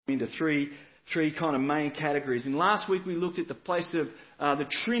into three kind of main categories. And last week we looked at the place of the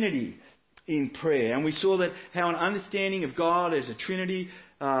Trinity in prayer, and we saw that how an understanding of God as a Trinity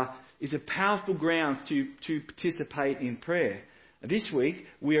is a powerful grounds to participate in prayer. This week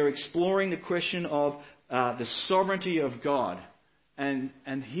we are exploring the question of the sovereignty of God and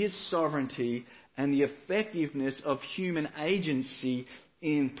His sovereignty and the effectiveness of human agency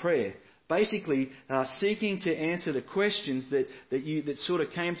in prayer. Basically, seeking to answer the questions that sort of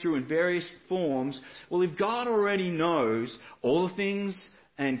came through in various forms. Well, if God already knows all the things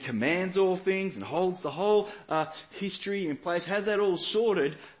and commands all things and holds the whole history in place, has that all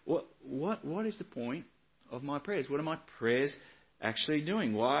sorted, what is the point of my prayers? What are my prayers actually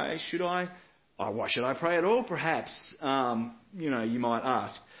doing? Why should I pray at all? Perhaps you might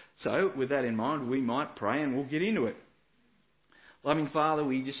ask. So, with that in mind, we might pray, and we'll get into it. Loving Father,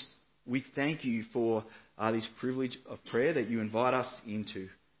 we thank you for this privilege of prayer that you invite us into.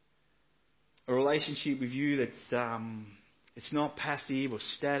 A relationship with you that's it's not passive or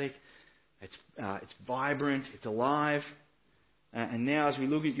static. It's vibrant. It's alive. And now, as we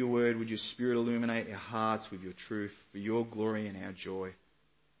look at your word, would your Spirit illuminate our hearts with your truth for your glory and our joy?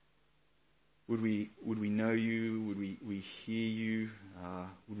 Would we know you? Would we hear you?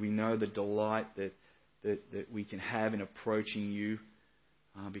 Would we know the delight that we can have in approaching you?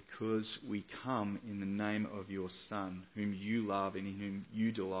 Because we come in the name of your Son, whom you love and in whom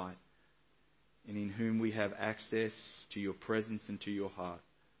you delight, and in whom we have access to your presence and to your heart.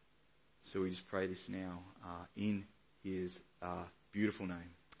 So we just pray this now in his beautiful name.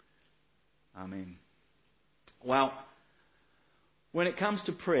 Amen. Well, when it comes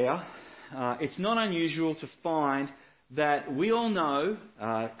to prayer, it's not unusual to find that we all know,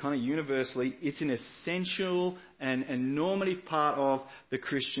 kind of universally, it's an essential and normative part of the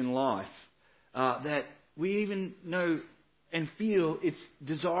Christian life. That we even know and feel it's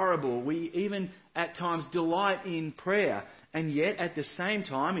desirable. We even at times delight in prayer. And yet, at the same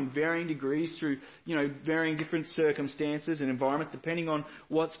time, in varying degrees through, varying different circumstances and environments, depending on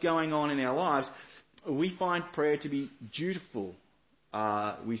what's going on in our lives, we find prayer to be dutiful.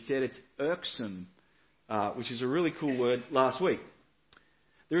 We said it's irksome, which is a really cool word last week.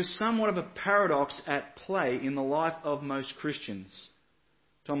 There is somewhat of a paradox at play in the life of most Christians.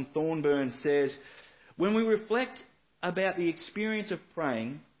 Tom Thornburn says, when we reflect about the experience of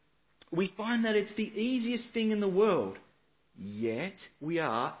praying, we find that it's the easiest thing in the world, yet we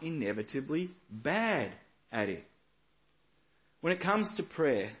are inevitably bad at it. When it comes to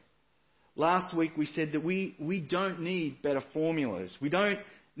prayer, last week we said that we don't need better formulas. We don't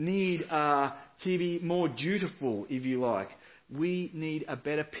need to be more dutiful, if you like. We need a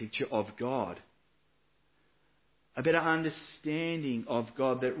better picture of God. A better understanding of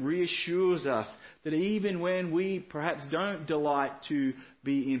God that reassures us that even when we perhaps don't delight to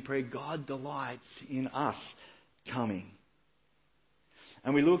be in prayer, God delights in us coming.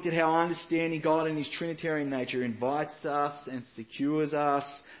 And we looked at how understanding God and His Trinitarian nature invites us and secures us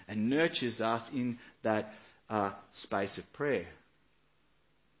and nurtures us in that space of prayer.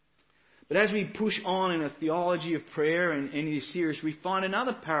 But as we push on in a theology of prayer and in this series, we find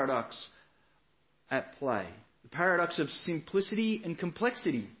another paradox at play. The paradox of simplicity and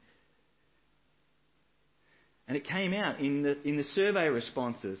complexity. And it came out in the survey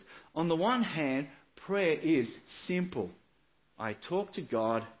responses. On the one hand, prayer is simple. I talk to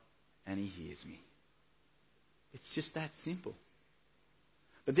God and He hears me. It's just that simple.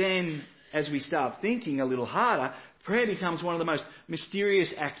 But then, as we start thinking a little harder, prayer becomes one of the most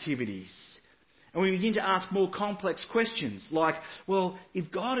mysterious activities. And we begin to ask more complex questions like, well, if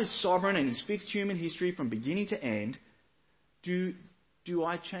God is sovereign and He's fixed human history from beginning to end, do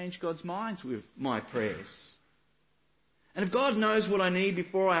I change God's minds with my prayers? And if God knows what I need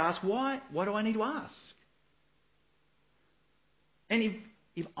before I ask, why do I need to ask? And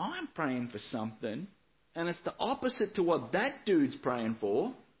if I'm praying for something and it's the opposite to what that dude's praying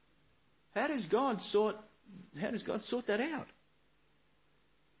for, how does God sort that out?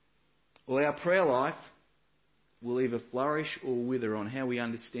 Well, our prayer life will either flourish or wither on how we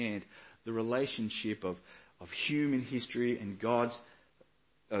understand the relationship of human history and God's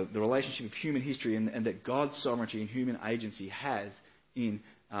the relationship of human history and that God's sovereignty and human agency has in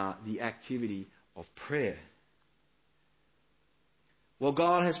the activity of prayer. Well,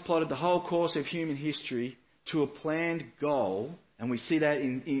 God has plotted the whole course of human history to a planned goal, and we see that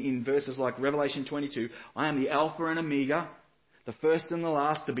in verses like Revelation 22. I am the Alpha and Omega, the first and the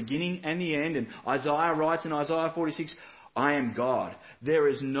last, the beginning and the end. And Isaiah writes in Isaiah 46, I am God. There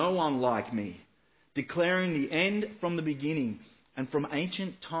is no one like me, declaring the end from the beginning and from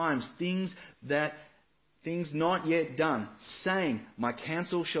ancient times, things that things not yet done, saying, my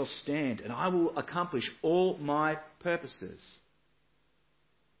counsel shall stand, and I will accomplish all my purposes.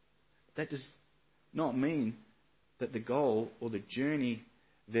 That does not mean that the goal or the journey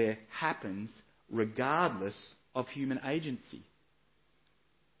there happens regardless of human agency.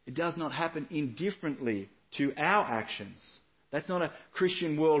 It does not happen indifferently to our actions. That's not a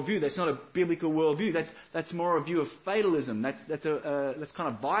Christian worldview. That's not a biblical worldview. That's more a view of fatalism. That's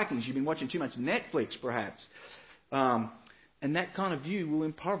kind of Vikings. You've been watching too much Netflix, perhaps. And that kind of view will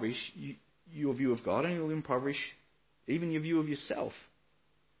impoverish your view of God, and it will impoverish even your view of yourself.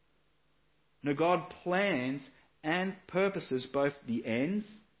 No, God plans and purposes both the ends,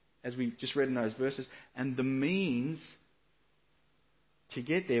 as we just read in those verses, and the means to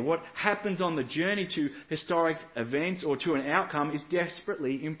get there. What happens on the journey to historic events or to an outcome is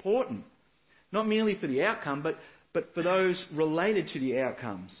desperately important. Not merely for the outcome, but for those related to the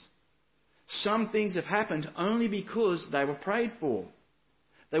outcomes. Some things have happened only because they were prayed for.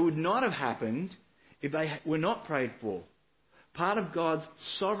 They would not have happened if they were not prayed for. Part of God's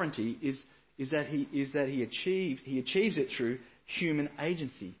sovereignty is that He achieves it through human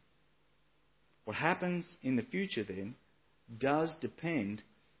agency. What happens in the future then does depend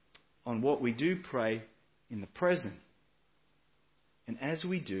on what we do pray in the present. And as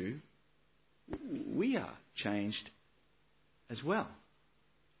we do, we are changed as well.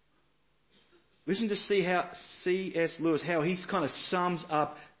 Listen to see how C.S. Lewis, how he kind of sums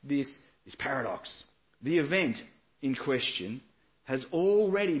up this paradox. The event in question has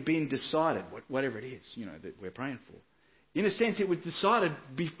already been decided, whatever it is, that we're praying for. In a sense, it was decided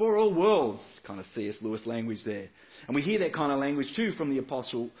before all worlds, kind of C.S. Lewis language there. And we hear that kind of language too from the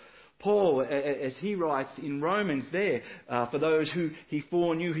Apostle Paul, as he writes in Romans there, for those who he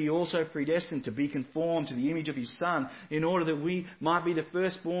foreknew, he also predestined to be conformed to the image of his Son, in order that we might be the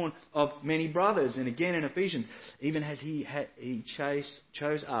firstborn of many brothers. And again in Ephesians, even as he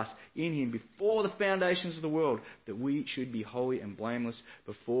chose us in him before the foundations of the world, that we should be holy and blameless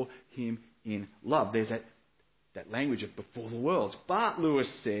before him in love. There's that language of before the worlds. But, Lewis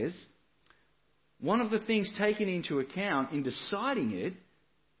says, one of the things taken into account in deciding it,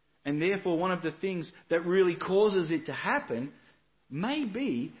 and therefore one of the things that really causes it to happen, may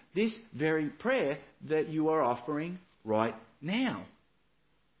be this very prayer that you are offering right now.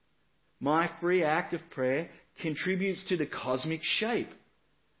 My free act of prayer contributes to the cosmic shape.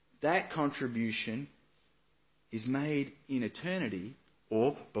 That contribution is made in eternity,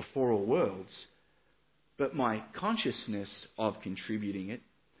 or before all worlds. But my consciousness of contributing it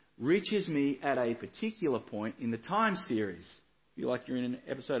reaches me at a particular point in the time series. Feel like you're in an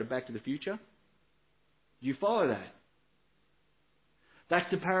episode of Back to the Future? You follow that? That's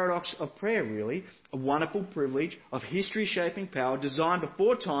the paradox of prayer, really. A wonderful privilege of history-shaping power designed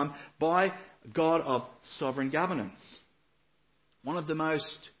before time by God of sovereign governance. One of the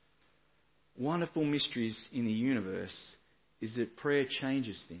most wonderful mysteries in the universe is that prayer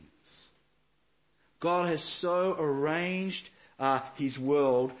changes things. God has so arranged His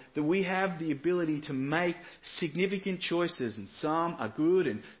world that we have the ability to make significant choices, and some are good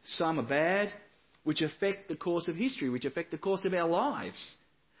and some are bad, which affect the course of history, which affect the course of our lives.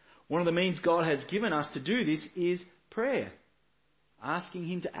 One of the means God has given us to do this is prayer, asking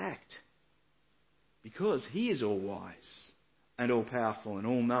Him to act, because He is all-wise and all-powerful and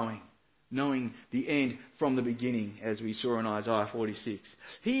all-knowing, knowing the end from the beginning, as we saw in Isaiah 46.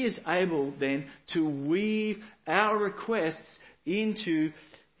 He is able then to weave our requests into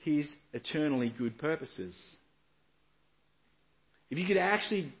His eternally good purposes. If you could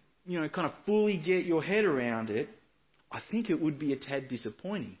actually, kind of fully get your head around it, I think it would be a tad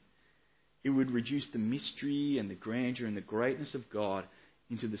disappointing. It would reduce the mystery and the grandeur and the greatness of God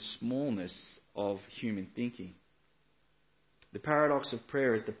into the smallness of human thinking. The paradox of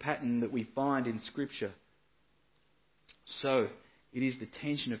prayer is the pattern that we find in Scripture. So, it is the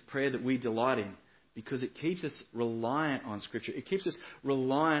tension of prayer that we delight in, because it keeps us reliant on Scripture. It keeps us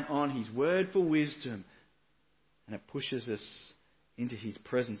reliant on His Word for wisdom, and it pushes us into His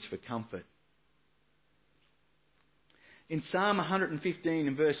presence for comfort. In Psalm 115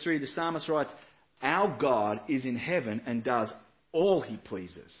 and verse 3, the psalmist writes, "Our God is in heaven and does all He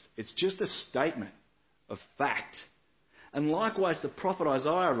pleases." It's just a statement of fact. And likewise, the prophet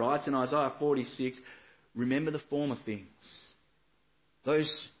Isaiah writes in Isaiah 46, "Remember the former things,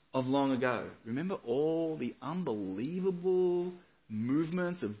 those of long ago." Remember all the unbelievable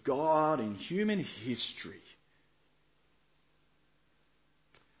movements of God in human history.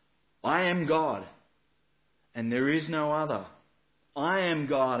 "I am God, and there is no other. I am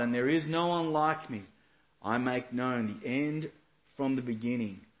God, and there is no one like me. I make known the end from the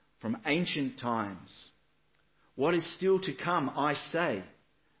beginning, from ancient times. What is still to come, I say,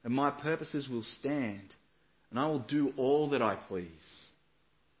 and my purposes will stand, and I will do all that I please.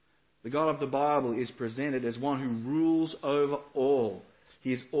 The God of the Bible is presented as one who rules over all.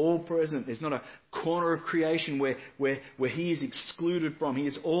 He is all present. There's not a corner of creation where he is excluded from. He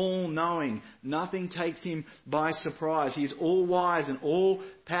is all knowing. Nothing takes him by surprise. He is all wise and all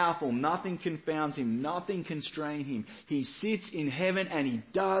powerful. Nothing confounds him. Nothing can constrain him. He sits in heaven and he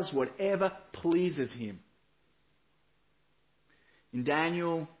does whatever pleases him. In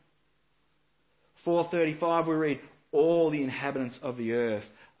Daniel 4:35 we read, all the inhabitants of the earth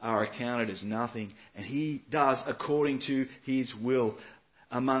are accounted as nothing, and he does according to his will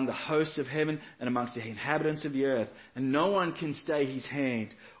among the hosts of heaven and amongst the inhabitants of the earth. And no one can stay his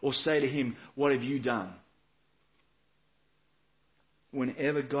hand or say to him, what have you done?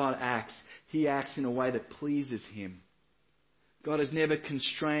 Whenever God acts, he acts in a way that pleases him. God is never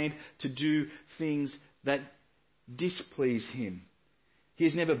constrained to do things that displease him. He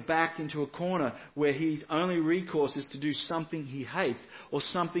is never backed into a corner where his only recourse is to do something he hates or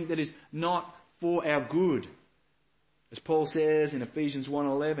something that is not for our good. As Paul says in Ephesians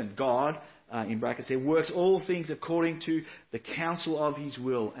 1:11, God, in brackets here, works all things according to the counsel of his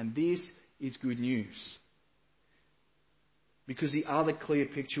will. And this is good news. Because the other clear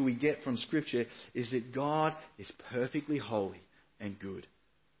picture we get from Scripture is that God is perfectly holy and good.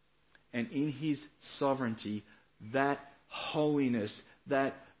 And in his sovereignty, that holiness,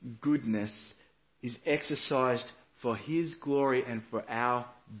 that goodness is exercised for his glory and for our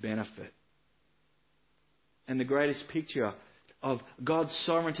benefit. And the greatest picture of God's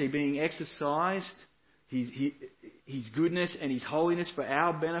sovereignty being exercised, his goodness and his holiness for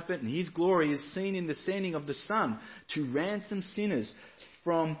our benefit and his glory, is seen in the sending of the Son to ransom sinners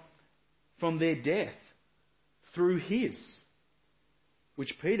from their death through his,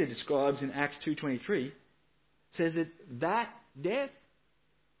 which Peter describes in Acts 2:23, says that death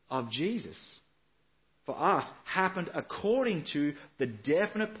of Jesus for us happened according to the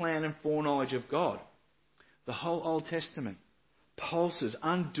definite plan and foreknowledge of God. The whole Old Testament pulses,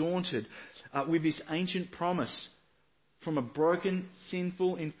 undaunted, with this ancient promise from a broken,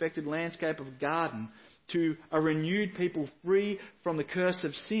 sinful, infected landscape of a garden to a renewed people free from the curse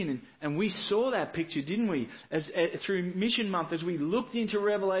of sin. And we saw that picture, didn't we? Through Mission Month, as we looked into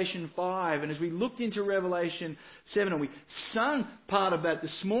Revelation 5 and as we looked into Revelation 7. And we sung part of that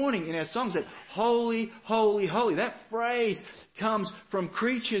this morning in our songs, that holy, holy, holy. That phrase comes from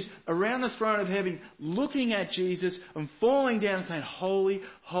creatures around the throne of heaven looking at Jesus and falling down and saying, holy,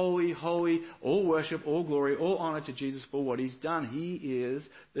 holy, holy, all worship, all glory, all honour to Jesus for what he's done. He is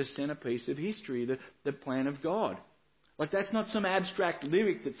the centrepiece of history, the plan of God. Like, that's not some abstract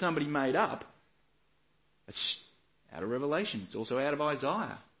lyric that somebody made up. It's out of Revelation. It's also out of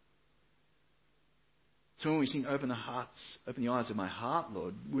Isaiah. So when we sing, open the eyes of my heart,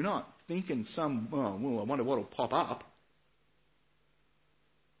 Lord, we're not thinking I wonder what will pop up.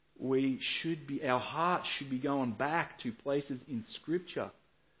 Our hearts should be going back to places in Scripture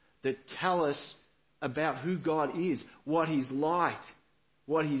that tell us about who God is, what he's like,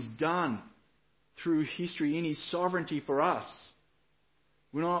 what he's done through history in his sovereignty for us.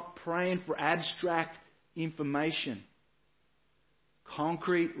 We're not praying for abstract information.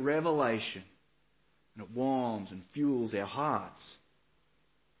 Concrete revelation. And it warms and fuels our hearts.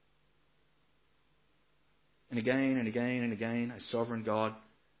 And again and again and again, a sovereign God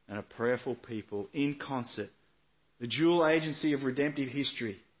and a prayerful people in concert, the dual agency of redemptive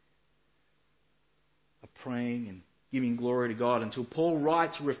history, are praying and giving glory to God, until Paul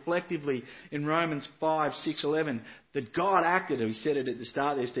writes reflectively in Romans 5:6-11 that God acted, we said it at the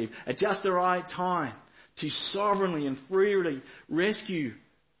start there, Steve, at just the right time to sovereignly and freely rescue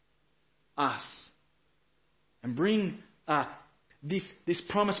us and bring this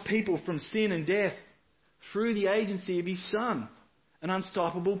promised people from sin and death through the agency of his Son. An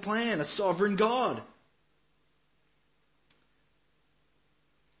unstoppable plan, a sovereign God.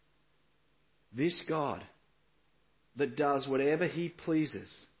 This God that does whatever he pleases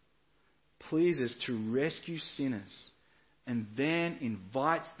to rescue sinners and then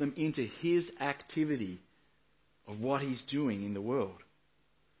invites them into his activity of what he's doing in the world.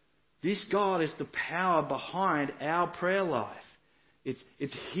 This God is the power behind our prayer life.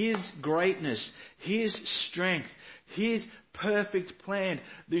 It's his greatness, his strength, his perfect plan,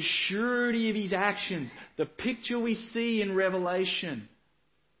 the surety of his actions, the picture we see in Revelation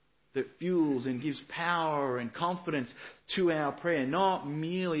that fuels and gives power and confidence to our prayer, not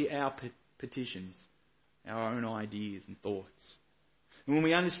merely our petitions, our own ideas and thoughts. And when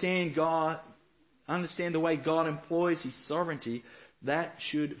we understand the way God employs his sovereignty, That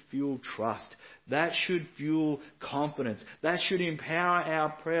should fuel trust. That should fuel confidence. That should empower our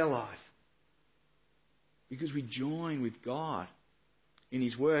prayer life. Because we join with God in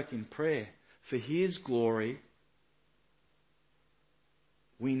His work in prayer for His glory.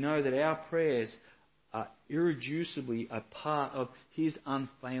 We know that our prayers are irreducibly a part of His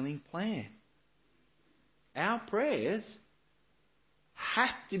unfailing plan. Our prayers have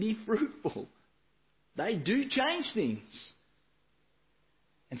to be fruitful. They do change things.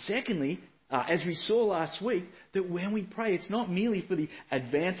 And secondly, as we saw last week, that when we pray, it's not merely for the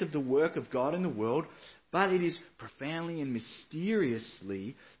advance of the work of God in the world, but it is profoundly and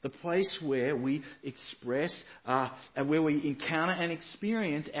mysteriously the place where we express, where we encounter and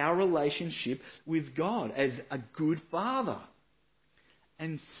experience our relationship with God as a good Father.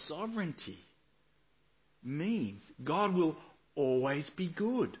 And sovereignty means God will always be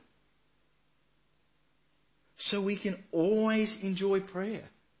good. So we can always enjoy prayer.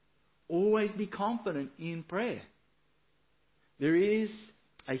 Always be confident in prayer. There is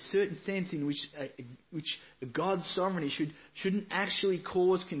a certain sense in which God's sovereignty shouldn't actually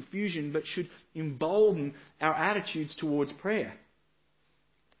cause confusion, but should embolden our attitudes towards prayer.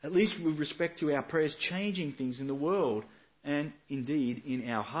 At least with respect to our prayers changing things in the world and indeed in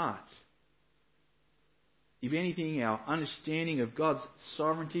our hearts. If anything, our understanding of God's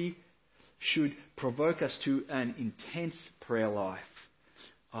sovereignty should provoke us to an intense prayer life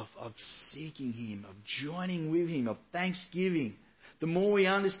of seeking Him, of joining with Him, of thanksgiving. The more we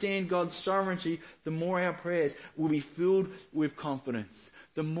understand God's sovereignty, the more our prayers will be filled with confidence.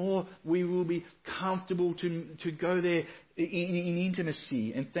 The more we will be comfortable to go there in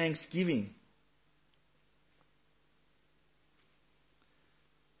intimacy and thanksgiving.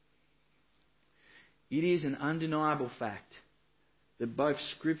 It is an undeniable fact that both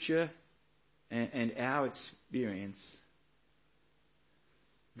Scripture and our experience,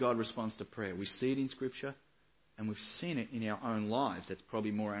 God responds to prayer. We see it in Scripture and we've seen it in our own lives. That's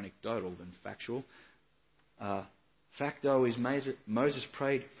probably more anecdotal than factual. Fact, though, is Moses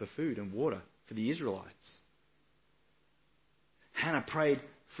prayed for food and water for the Israelites. Hannah prayed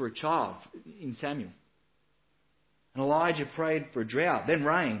for a child in Samuel. And Elijah prayed for a drought, then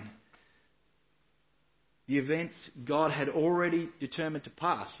rain. The events God had already determined to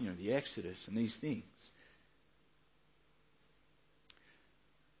pass, the Exodus and these things.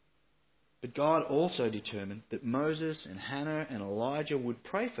 But God also determined that Moses and Hannah and Elijah would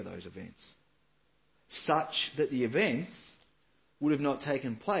pray for those events, such that the events would have not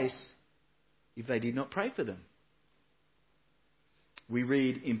taken place if they did not pray for them. We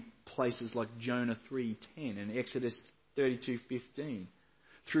read in places like Jonah 3:10 and Exodus 32:15.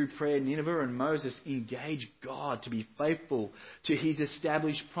 Through prayer, Nineveh and Moses engaged God to be faithful to His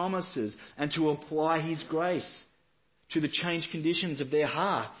established promises and to apply His grace to the changed conditions of their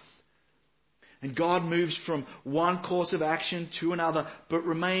hearts. And God moves from one course of action to another, but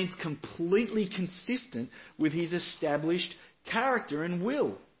remains completely consistent with His established character and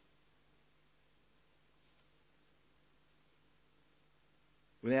will.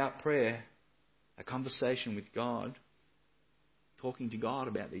 Without prayer, a conversation with God, talking to God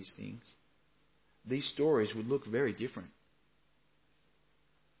about these things, these stories would look very different.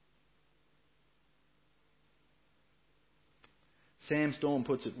 Sam Storm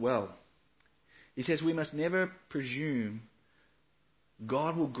puts it well. He says, we must never presume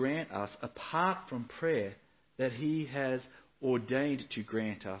God will grant us, apart from prayer, that He has ordained to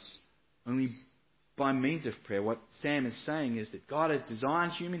grant us only by means of prayer. What Sam is saying is that God has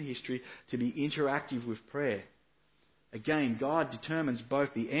designed human history to be interactive with prayer. Again, God determines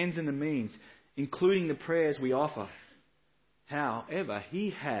both the ends and the means, including the prayers we offer. However,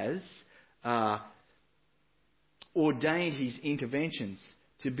 He has ordained His interventions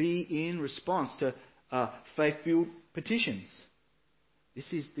to be in response to faith-filled petitions.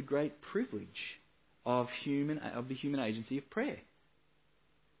 This is the great privilege of the human agency of prayer.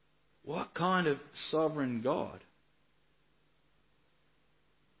 What kind of sovereign God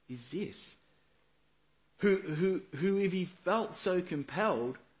is this? Who, if He felt so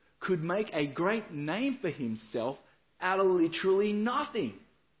compelled, could make a great name for Himself out of literally nothing.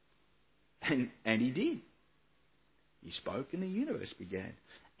 And He did. He spoke and the universe began.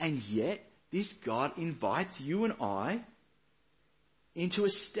 And yet, this God invites you and I into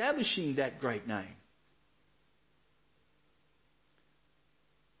establishing that great name.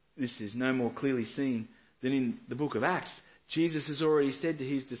 This is no more clearly seen than in the book of Acts. Jesus has already said to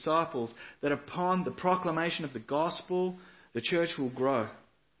His disciples that upon the proclamation of the gospel, the church will grow.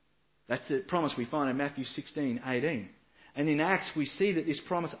 That's the promise we find in Matthew 16:18. And in Acts we see that this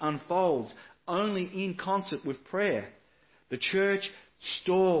promise unfolds only in concert with prayer. The church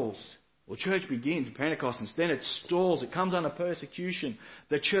stalls. Well, church begins at Pentecost, and then it stalls. It comes under persecution.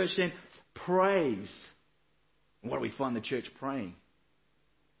 The church then prays. And what do we find the church praying?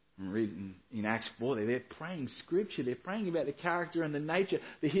 And read in Acts 4, they're praying Scripture. They're praying about the character and the nature,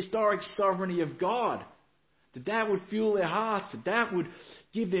 the historic sovereignty of God. That would fuel their hearts. That would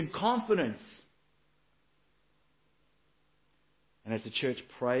give them confidence. And as the church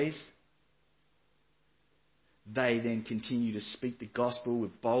prays, they then continue to speak the gospel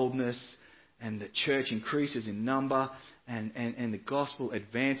with boldness, and the church increases in number, and the gospel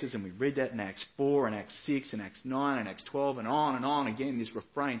advances. And we read that in Acts 4 and Acts 6 and Acts 9 and Acts 12 and on again. This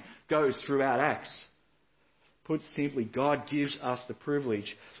refrain goes throughout Acts. Put simply, God gives us the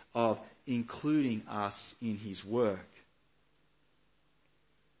privilege of including us in His work.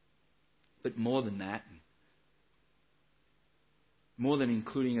 But more than that, more than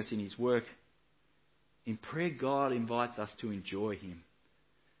including us in His work, in prayer, God invites us to enjoy Him,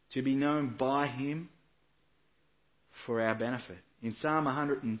 to be known by Him for our benefit. In Psalm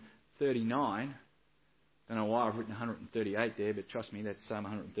 139, I don't know why I've written 138 there, but trust me, that's Psalm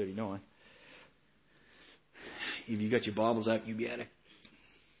 139. If you've got your Bibles open, you'll be able to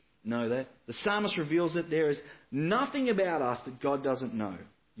know that. The psalmist reveals that there is nothing about us that God doesn't know.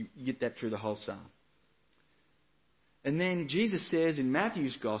 You get that through the whole psalm. And then Jesus says in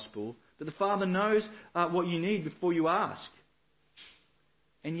Matthew's Gospel that the Father knows what you need before you ask.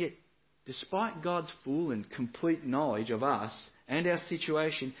 And yet, despite God's full and complete knowledge of us and our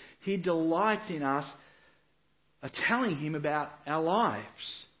situation, He delights in us telling Him about our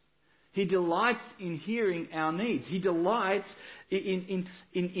lives. He delights in hearing our needs. He delights in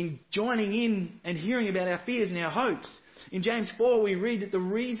joining in and hearing about our fears and our hopes. In James 4 we read that the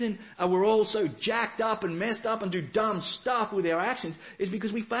reason we're all so jacked up and messed up and do dumb stuff with our actions is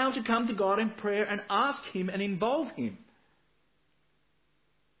because we fail to come to God in prayer and ask Him and involve Him.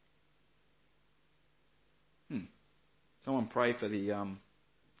 Someone pray for the...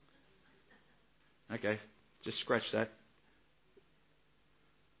 Okay, just scratch that.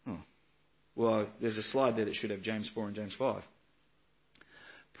 Well, there's a slide there that should have James 4 and James 5.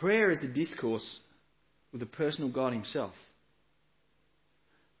 Prayer is the discourse with the personal God Himself.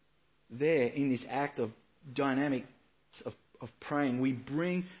 There, in this act of dynamic of praying, we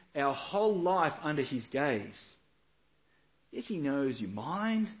bring our whole life under His gaze. Yes, He knows your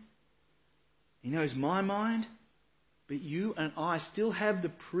mind. He knows my mind. But you and I still have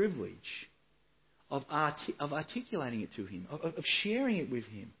the privilege of articulating it to Him, of sharing it with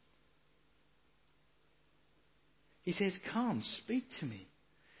Him. He says, come, speak to me.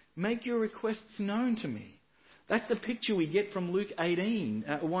 Make your requests known to me. That's the picture we get from Luke 18,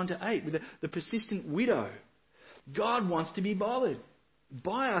 1 to 8, with the persistent widow. God wants to be bothered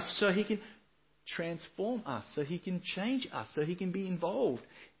by us so He can transform us, so He can change us, so He can be involved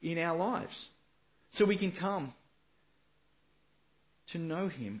in our lives. So we can come to know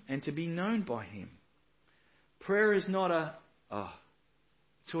Him and to be known by Him. Prayer is not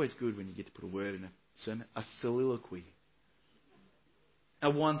it's always good when you get to put a word in a sermon, a soliloquy, a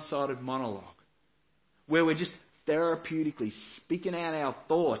one-sided monologue, where we're just therapeutically speaking out our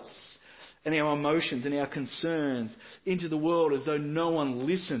thoughts and our emotions and our concerns into the world as though no one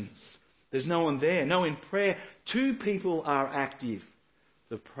listens. There's no one there. No, in prayer, two people are active,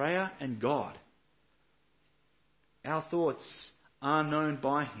 the prayer and God. Our thoughts are known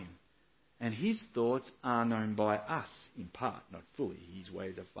by Him, and His thoughts are known by us, in part, not fully. His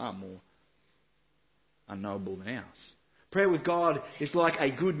ways are far more unknowable than ours. Prayer with God is like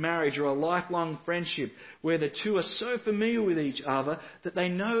a good marriage or a lifelong friendship where the two are so familiar with each other that they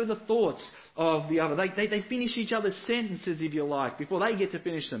know the thoughts of the other. They finish each other's sentences, if you like, before they get to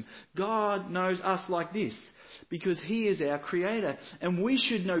finish them. God knows us like this because He is our Creator. And we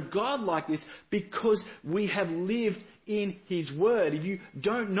should know God like this because we have lived in His Word. If you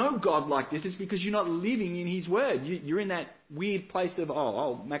don't know God like this, it's because you're not living in His Word. You're in that weird place of,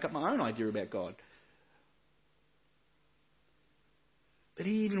 I'll make up my own idea about God. But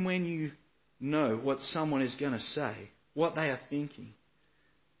even when you know what someone is going to say, what they are thinking,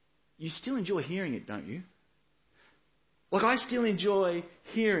 you still enjoy hearing it, don't you? Like, I still enjoy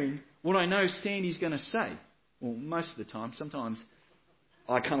hearing what I know Sandy's going to say. Well, most of the time. Sometimes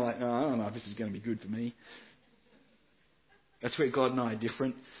I kind of like, I don't know if this is going to be good for me. That's where God and I are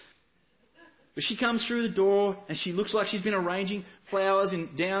different. But she comes through the door and she looks like she's been arranging flowers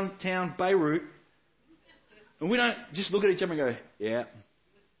in downtown Beirut. And we don't just look at each other and go, yeah.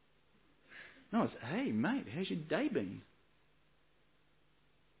 No, it's, hey, mate, how's your day been?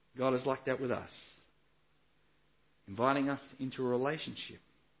 God is like that with us, inviting us into a relationship.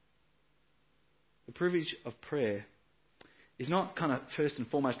 The privilege of prayer is not kind of first and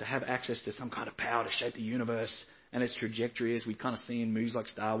foremost to have access to some kind of power to shape the universe and its trajectory as we kind of see in movies like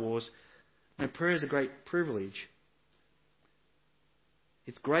Star Wars. No, prayer is a great privilege.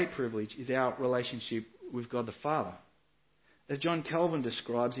 Its great privilege is our relationship with God the Father. As John Calvin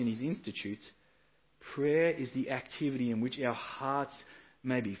describes in his Institutes, prayer is the activity in which our hearts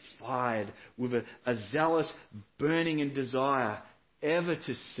may be fired with a zealous burning and desire ever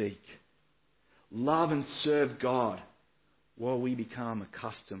to seek, love and serve God, while we become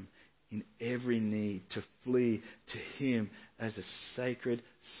accustomed in every need to flee to Him as a sacred,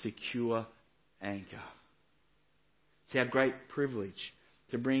 secure anchor. It's our great privilege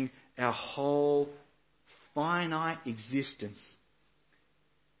to bring our whole finite existence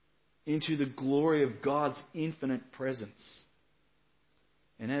into the glory of God's infinite presence.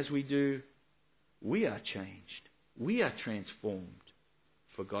 And as we do, we are changed. We are transformed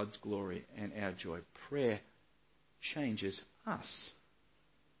for God's glory and our joy. Prayer changes us.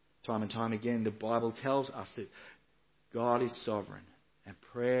 Time and time again, the Bible tells us that God is sovereign and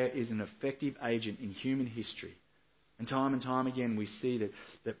prayer is an effective agent in human history. And time again, we see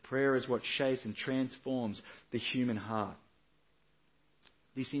that prayer is what shapes and transforms the human heart.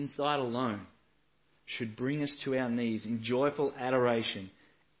 This insight alone should bring us to our knees in joyful adoration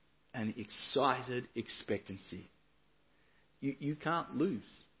and excited expectancy. You can't lose.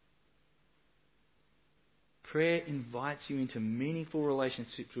 Prayer invites you into meaningful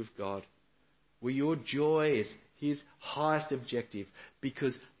relationships with God, where your joy is His highest objective,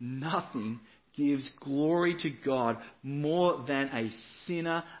 because nothing gives glory to God more than a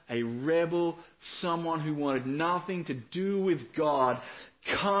sinner, a rebel, someone who wanted nothing to do with God,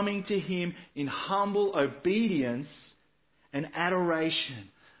 coming to Him in humble obedience and adoration,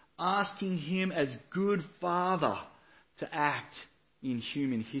 asking Him as good Father to act in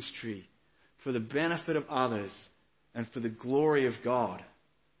human history for the benefit of others and for the glory of God.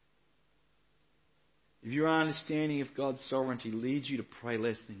 If your understanding of God's sovereignty leads you to pray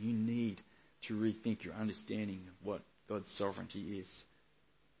less, then you need to rethink your understanding of what God's sovereignty is.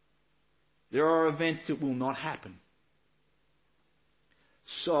 There are events that will not happen,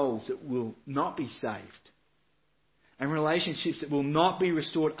 souls that will not be saved, and relationships that will not be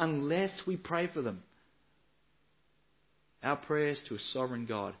restored unless we pray for them. Our prayers to a sovereign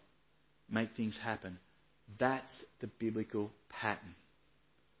God make things happen. That's the biblical pattern.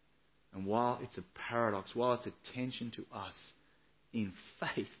 And while it's a paradox, while it's a tension to us, in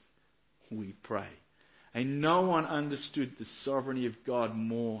faith we pray. And no one understood the sovereignty of God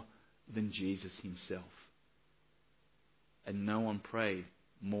more than Jesus Himself. And no one prayed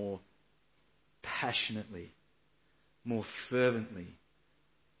more passionately, more fervently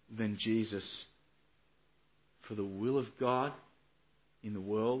than Jesus for the will of God in the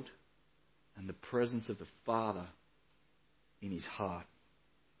world and the presence of the Father in His heart.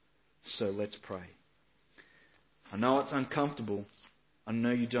 So let's pray. I know it's uncomfortable. I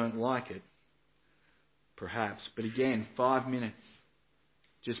know you don't like it, perhaps. But again, 5 minutes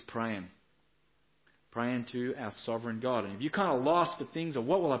just praying. Praying to our sovereign God. And if you're kind of lost for things, or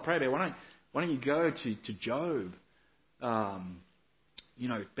what will I pray about, why don't you go to Job, about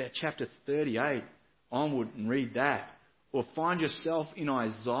chapter 38 onward and read that. Or find yourself in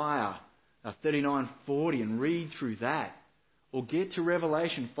Isaiah 39:40 and read through that. Or get to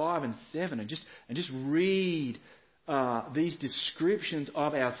Revelation 5 and 7 and just read these descriptions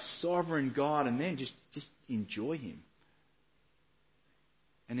of our sovereign God, and then just enjoy Him.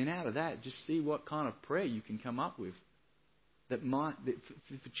 And then out of that, just see what kind of prayer you can come up with that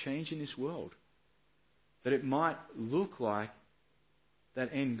for change in this world. That it might look like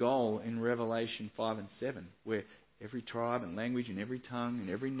that end goal in Revelation 5 and 7, where every tribe and language and every tongue and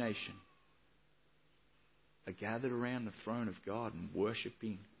every nation are gathered around the throne of God and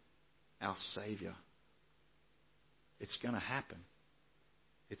worshipping our Saviour. It's going to happen.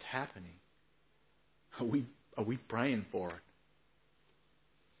 It's happening. Are we praying for it?